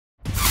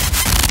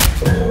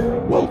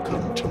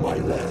Welcome to my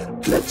lair.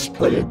 Let's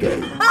play a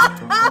game.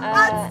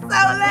 That's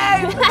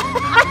so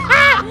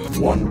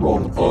lame! One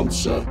wrong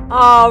answer.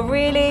 Oh,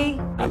 really?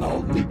 And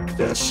I'll leak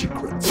their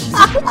secrets.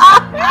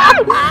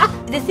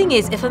 The thing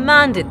is, if a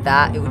man did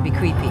that, it would be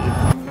creepy.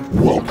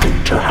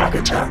 Welcome to Hack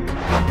Attack.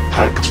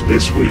 Hacked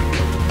this week,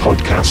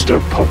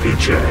 podcaster Poppy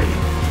J.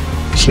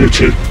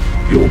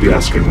 Snoochie, you'll be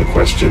asking the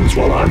questions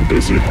while I'm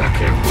busy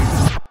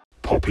hacking.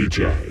 Poppy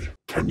J,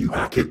 can you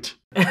hack it?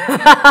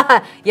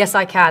 Yes,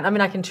 I can. I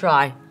mean, I can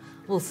try.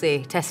 We'll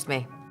see. Test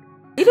me.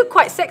 You look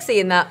quite sexy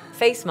in that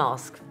face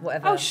mask,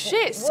 whatever. Oh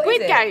shit, What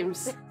Squid is it?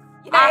 Games.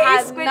 Yeah, I it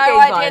had is Squid no Game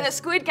idea vibes. that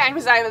Squid Game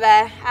was over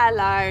there.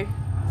 Hello.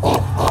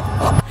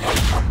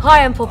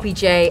 Hi, I'm Poppy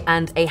J,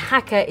 and a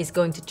hacker is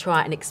going to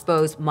try and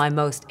expose my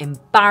most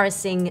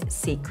embarrassing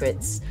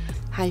secrets.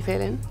 How you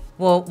feeling?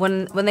 Well,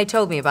 when they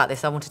told me about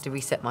this, I wanted to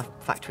reset my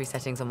factory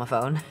settings on my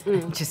phone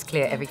and just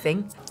clear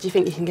everything. Do you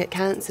think you can get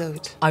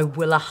cancelled? I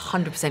will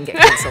 100% get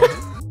cancelled.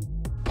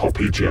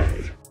 Poppy J,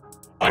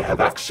 I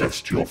have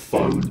access to your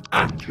phone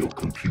and your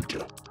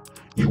computer.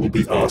 You will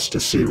be asked a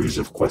series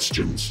of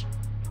questions.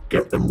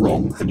 Get them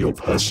wrong and your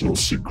personal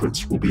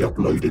secrets will be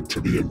uploaded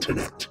to the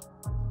internet.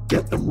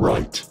 Get them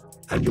right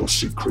and your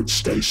secrets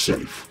stay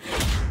safe.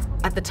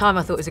 At the time,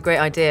 I thought it was a great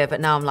idea, but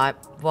now I'm like,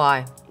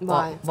 why?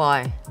 Why?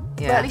 Why?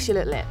 Yeah. Well, at least you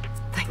look lit.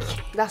 Thank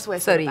you. That's what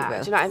it's So all do you, about. Will.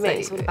 Do you know what I So mean? do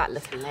It's you, all Will. about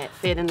looking lit,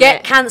 feeling Get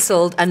lit.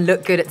 cancelled and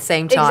look good at the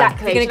same time.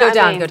 Exactly. If you're Do gonna you go know what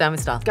I down, mean? go down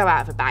with style. Go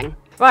out with a bang.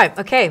 Right,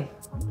 okay.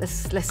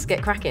 Let's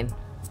get cracking.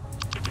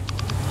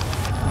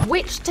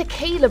 Which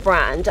tequila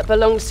brand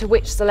belongs to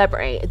which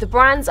celebrity? The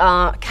brands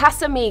are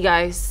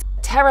Casamigos,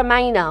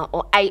 Terramana,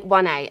 or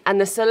 818, and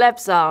the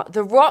celebs are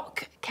The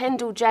Rock,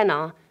 Kendall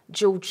Jenner,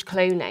 George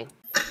Clooney.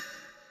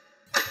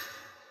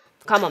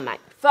 Come on, mate.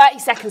 30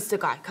 seconds to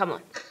go. Come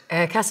on.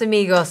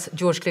 Casamigos,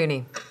 George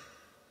Clooney.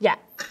 Yeah.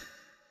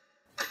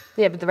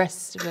 Yeah, but the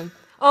rest of them.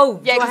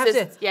 Oh, Yeah, do I 'cause have to?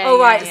 there's- yeah, oh,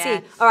 yeah, right, yeah.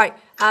 see. All right,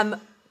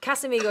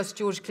 Casamigos,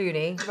 George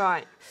Clooney.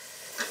 Right.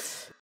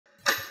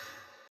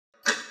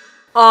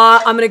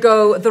 I'm gonna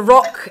go The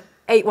Rock,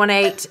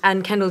 818,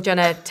 and Kendall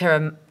Jenner,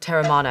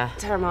 Terramana.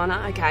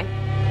 Terramana, okay.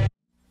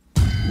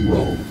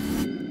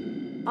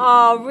 Wrong.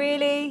 Oh,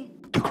 really?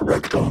 The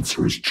correct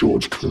answer is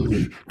George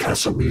Clooney,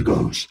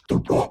 Casamigos, The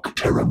Rock,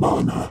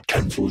 Terramana,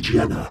 Kendall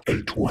Jenner,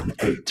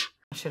 818.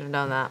 I should have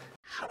known that.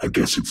 I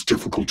guess it's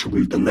difficult to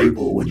read the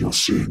label when you're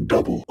seeing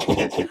double.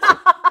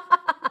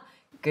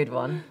 Good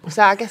one.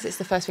 So I guess it's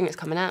the first thing that's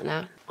coming out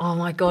now. Oh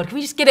my God, can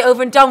we just get it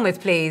over and done with,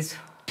 please?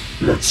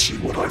 Let's see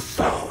what I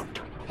found.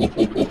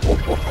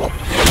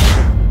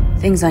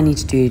 Things I need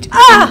to do to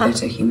become a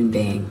better human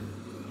being.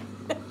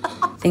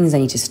 Things I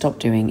need to stop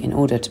doing in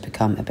order to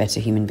become a better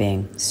human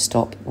being.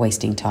 Stop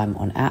wasting time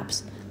on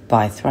apps,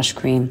 buy thrush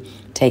cream,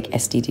 take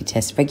STD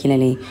tests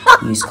regularly,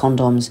 use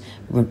condoms,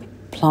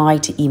 reply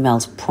to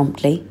emails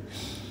promptly,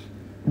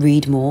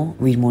 read more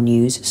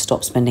news,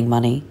 stop spending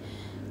money,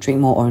 drink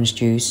more orange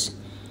juice,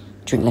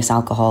 drink less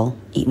alcohol,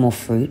 eat more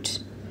fruit,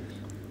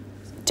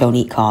 don't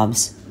eat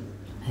carbs.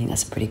 I think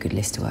that's a pretty good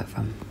list to work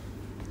from.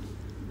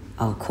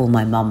 I'll call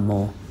my mum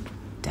more,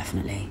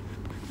 definitely.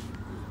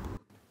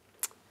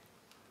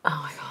 Oh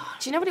my God.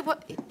 Do you know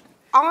what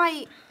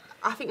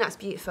I think that's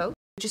beautiful.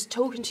 Just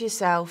talking to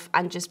yourself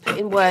and just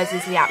putting words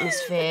into the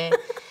atmosphere.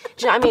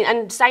 Do you know what I mean?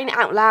 And saying it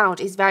out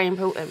loud is very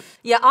important.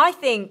 Yeah, I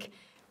think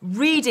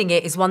reading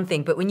it is one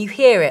thing, but when you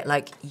hear it,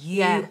 like,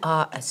 you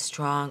are a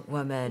strong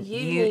woman.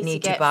 You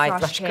need to get buy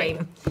thrush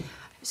cream.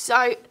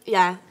 So,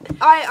 yeah,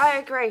 I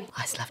agree.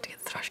 I just love to get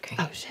the thrush cream.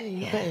 Oh, shit,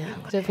 yeah.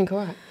 I don't think all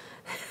right.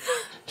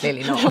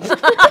 Clearly not.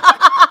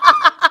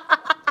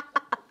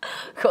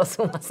 Got to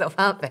sort myself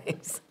out,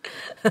 babes.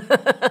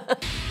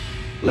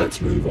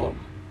 Let's move on.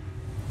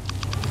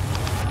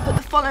 Put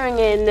the following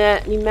in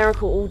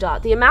numerical order.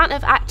 The amount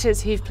of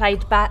actors who've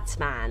played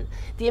Batman,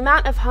 the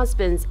amount of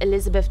husbands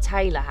Elizabeth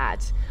Taylor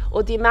had,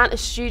 or the amount of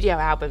studio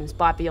albums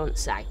by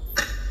Beyonce.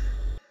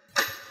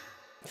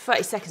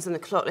 30 seconds on the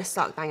clock, let's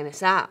start banging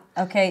this out.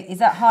 Okay, is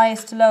that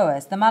highest to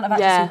lowest? The amount of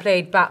actors Yeah. who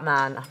played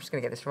Batman, I'm just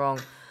going to get this wrong.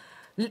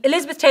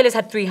 Elizabeth Taylor's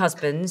had 3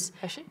 husbands.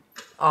 Has she?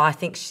 Oh, I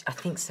think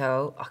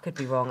so. I could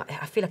be wrong.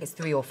 I feel like it's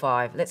 3 or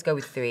 5. Let's go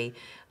with 3.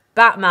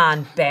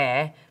 Batman,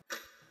 Bear.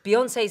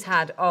 Beyonce's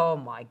had, oh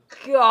my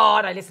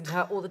God, I listen to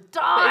her all the But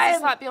time. is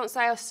this like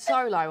Beyonce or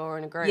solo or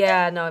in a group?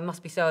 Yeah, no, it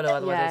must be solo,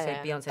 otherwise Yeah, I'd say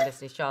yeah. Beyonce,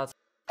 Destiny's Child.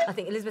 I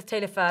think Elizabeth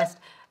Taylor first,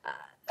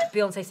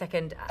 Beyonce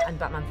second, and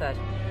Batman third.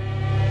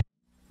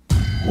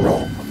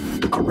 Wrong.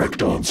 The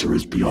correct answer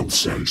is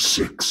Beyonce,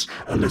 6,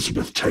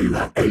 Elizabeth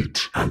Taylor,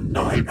 8, and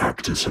 9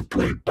 actors have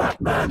played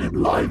Batman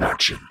in live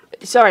action.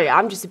 Sorry,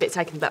 I'm just a bit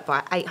taken aback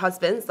by 8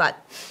 husbands. Like,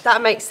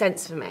 that makes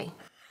sense for me.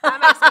 That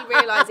makes me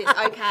realise it's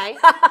okay, and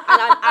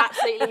I'm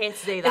absolutely here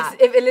to do that.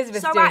 If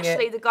Elizabeth's so doing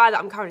actually, it. the guy that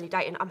I'm currently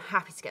dating, I'm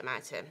happy to get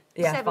married to him.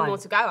 Yeah, 7 fine. more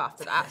to go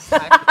after that, so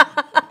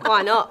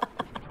why not?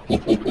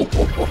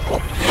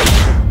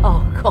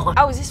 Oh, God.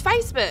 Oh, is this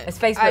Facebook? It's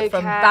Facebook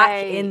from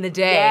back in the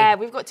day. Yeah,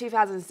 we've got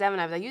 2007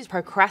 over there. You was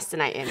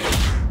procrastinating.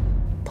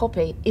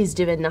 Poppy is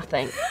doing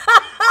nothing.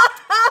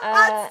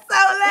 So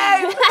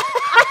lame.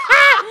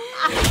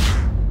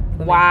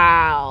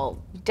 Wow.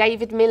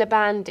 David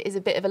Miliband is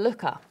a bit of a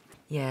looker.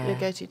 Yeah. Your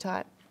go-to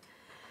type.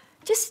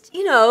 Just,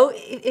 you know,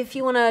 if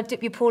you want to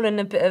dip your paw in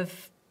a bit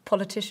of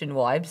politician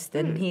vibes,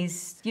 then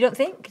he's... You don't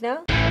think?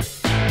 No? Well,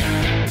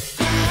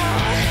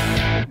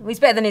 he's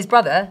better than his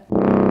brother.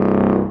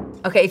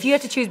 Okay, if you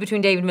had to choose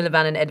between David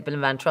Miliband and Ed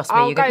Miliband, trust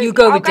me, you go with David.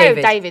 I'll go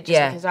with David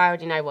just because I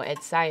already know what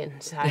Ed's saying,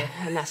 so,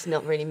 and that's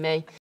not really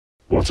me.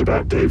 What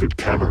about David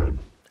Cameron?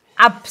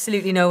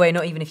 Absolutely no way,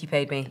 not even if you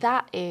paid me.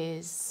 That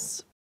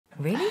is...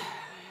 Really?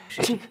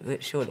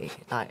 Surely,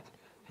 like,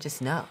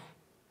 just no.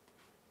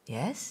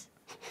 Yes?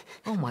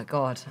 Oh my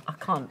God, I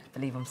can't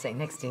believe I'm sitting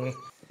next to you.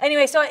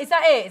 Anyway, so is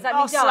that it? Is that me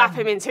done? Slap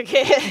him into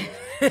gear.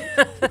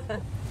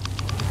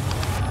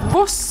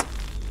 Ross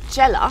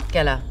Geller.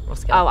 Geller.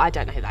 Ross Geller. Oh, I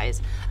don't know who that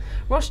is.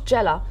 Ross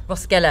Geller.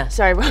 Ross Geller.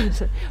 Sorry,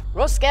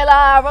 Ross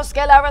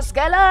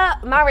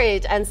Geller,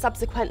 married and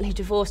subsequently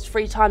divorced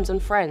 3 times on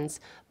Friends.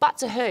 But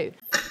to who?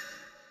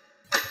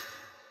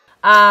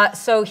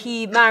 So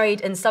he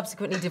married and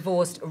subsequently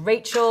divorced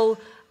Rachel,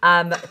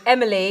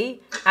 Emily,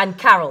 and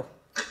Carol.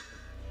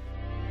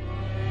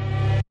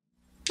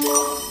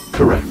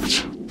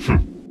 Correct.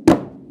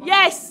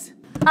 Yes!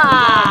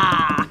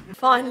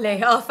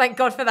 Finally. Oh, thank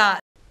God for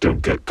that.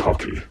 Don't get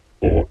cocky,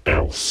 or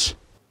else.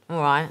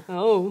 All right.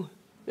 Oh,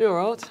 you're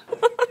odd.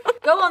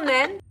 Go on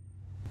then.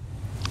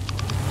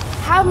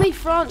 How many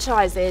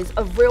franchises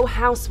of Real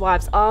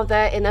Housewives are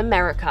there in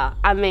America?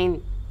 I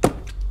mean...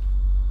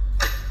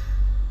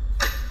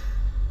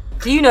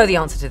 Do you know the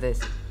answer to this?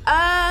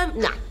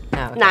 No.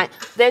 No. Okay. No,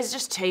 there's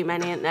just too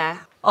many, isn't there?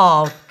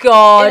 Oh,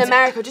 God. In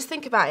America, just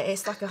think about it.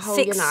 It's like a whole,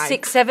 you know...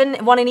 6,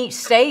 7, one in each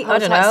state. I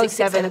don't like know. 6,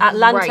 7.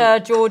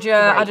 Atlanta, Georgia,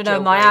 great I don't know,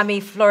 job, Miami,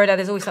 Florida.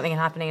 There's always something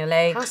happening in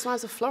LA.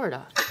 Housewives of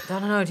Florida. I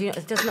don't know. Do you know?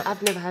 It doesn't.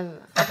 I've never heard of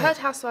that. I've heard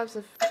Housewives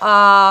of...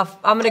 I'm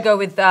going to go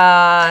with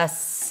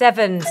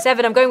 7.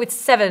 7. I'm going with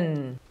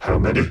 7. How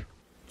many?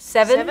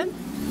 7? 7?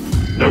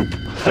 Nope.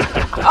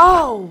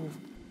 Oh!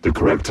 The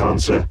correct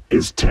answer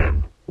is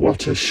 10.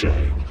 What a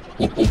shame.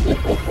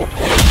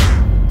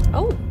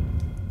 Oh.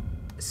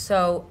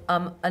 So,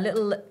 a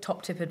little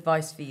top tip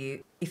advice for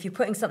you. If you're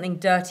putting something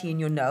dirty in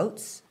your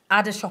notes,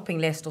 add a shopping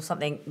list or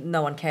something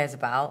no one cares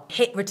about,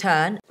 hit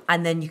return,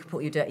 and then you can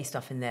put your dirty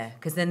stuff in there.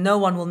 Because then no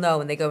one will know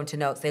when they go into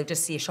notes. They'll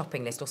just see a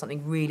shopping list or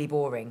something really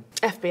boring.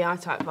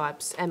 FBI type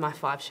vibes.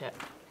 MI5 shit.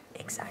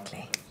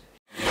 Exactly.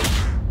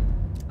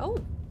 Oh.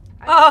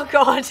 Oh,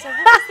 God. So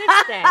what is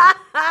this then?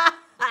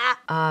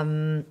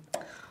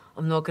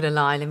 I'm not going to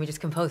lie. Let me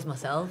just compose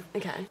myself.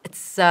 Okay.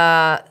 It's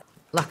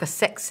like a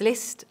sex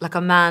list, like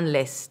a man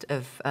list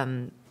of...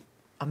 I'm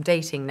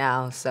dating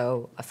now,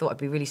 so I thought I'd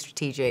be really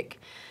strategic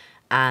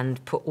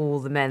and put all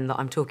the men that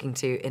I'm talking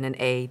to in an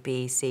A,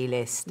 B, C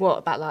list. What,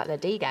 about like their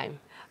D game?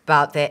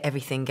 About their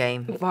everything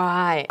game.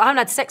 Right. I haven't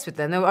had sex with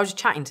them, I was just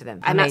chatting to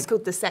them. And that's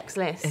called the sex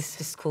list? It's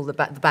just called the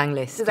bang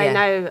list. Do they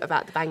know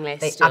about the bang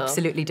list? They or?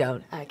 absolutely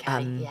don't.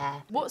 Okay,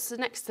 yeah. What's the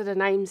next to the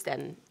names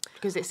then?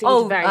 Because it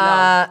seems very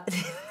long.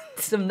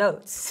 Some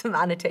notes, some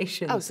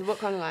annotations. Oh, so what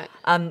kind of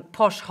like?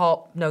 Posh,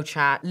 hot, no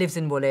chat, lives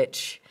in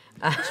Woolwich.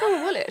 What's wrong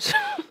with Woolwich?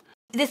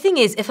 The thing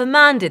is, if a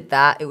man did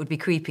that, it would be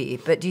creepy.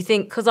 But do you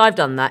think, because I've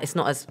done that, it's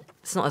not as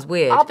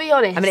weird? I'll be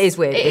honest. I mean, it is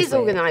weird. It is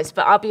organised,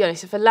 but I'll be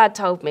honest. If a lad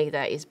told me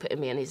that he's putting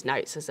me on his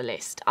notes as a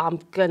list, I'm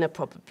gonna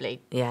probably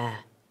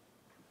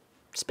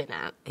spin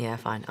out. Yeah,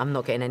 fine. I'm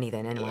not getting any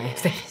then anyway.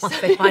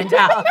 Once they find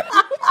out.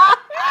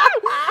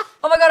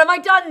 Oh my God, am I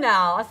done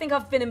now? I think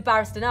I've been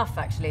embarrassed enough,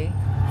 actually.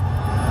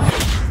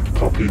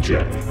 Poppy J,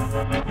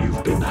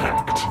 you've been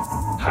hacked.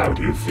 How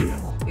do you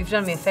feel? You've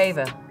done me a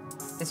favour.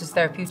 This was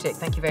therapeutic.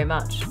 Thank you very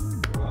much.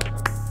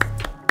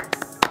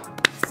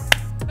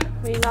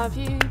 We love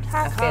you,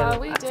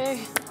 we do.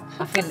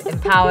 I feel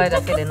empowered,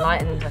 I feel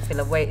enlightened, I feel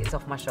a weight is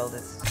off my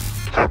shoulders.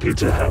 Happy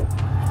to help.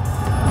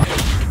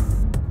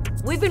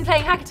 We've been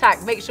playing Hack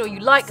Attack. Make sure you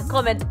like,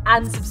 comment,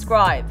 and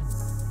subscribe.